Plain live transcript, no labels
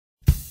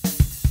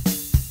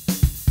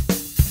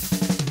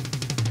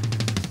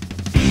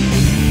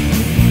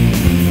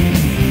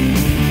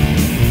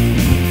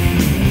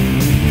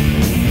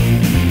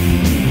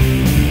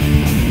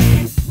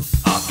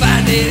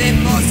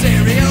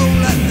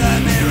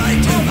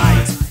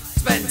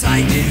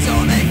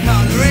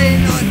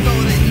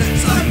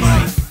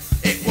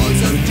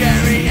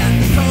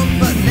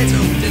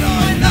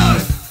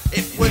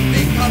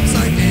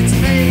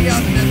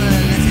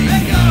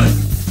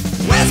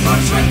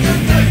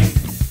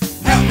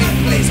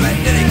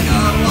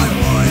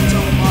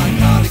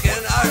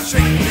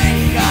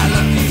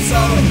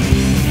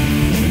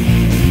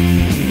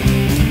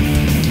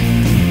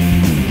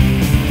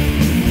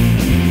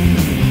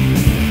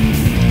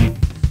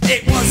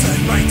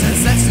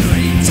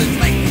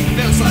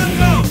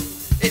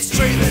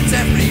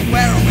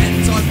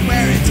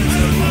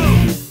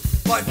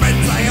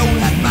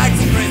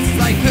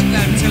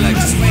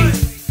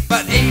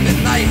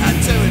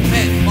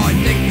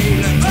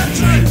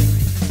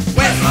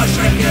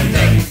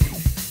Dink.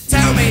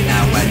 Tell me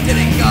now, where did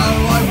it go?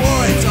 I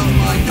wore it on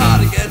my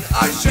cardigan.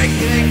 Oh,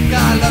 Shrinky Dink,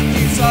 I love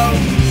you so.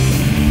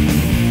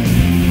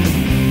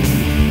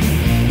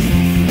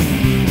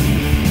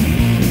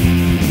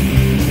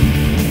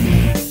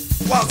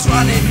 Whilst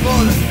running for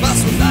the bus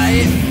one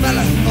day, it fell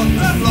on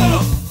the floor.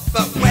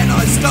 But when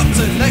I stopped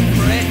to look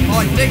for it,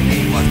 my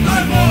dignity was no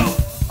more.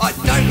 I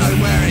don't know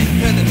where it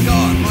could have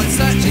gone, my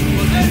searching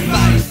was in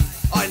vain.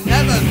 I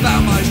never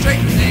found my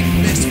Shrinky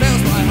Dink, this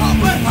fills my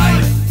heart with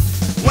pain.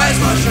 Where's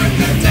my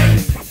Shrinky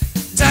Dink?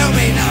 Tell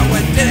me now,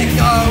 where did it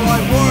go? I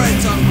wore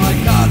it on my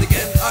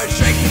cardigan. Oh,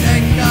 Shrinky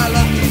Dink, I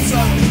love you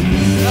so.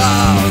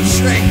 Oh,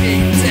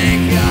 Shrinky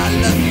Dink, I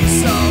love you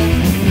so.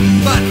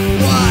 But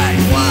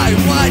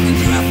why did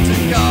you have to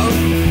go?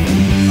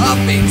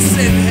 I've been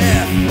sitting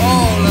here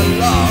all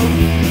alone.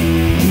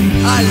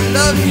 I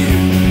love you,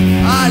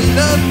 I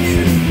love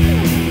you.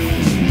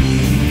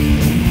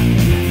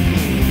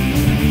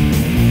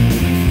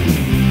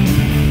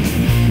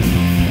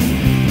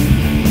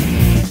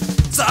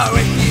 So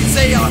if you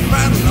see I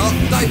frown a lot,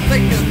 don't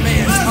think of me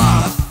as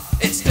hard.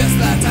 It's just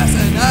that at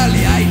an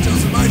early age I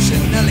was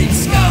emotionally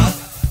scarred.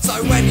 So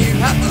when you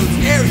have those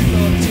eerie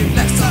thoughts, you've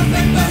left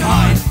something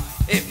behind.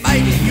 It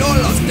may be your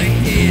lost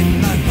dinky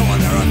in the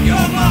corner of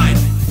your mind.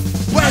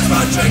 Where's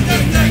my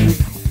Shrinky Dink?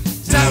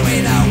 Tell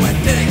me now, where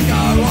did it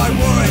go?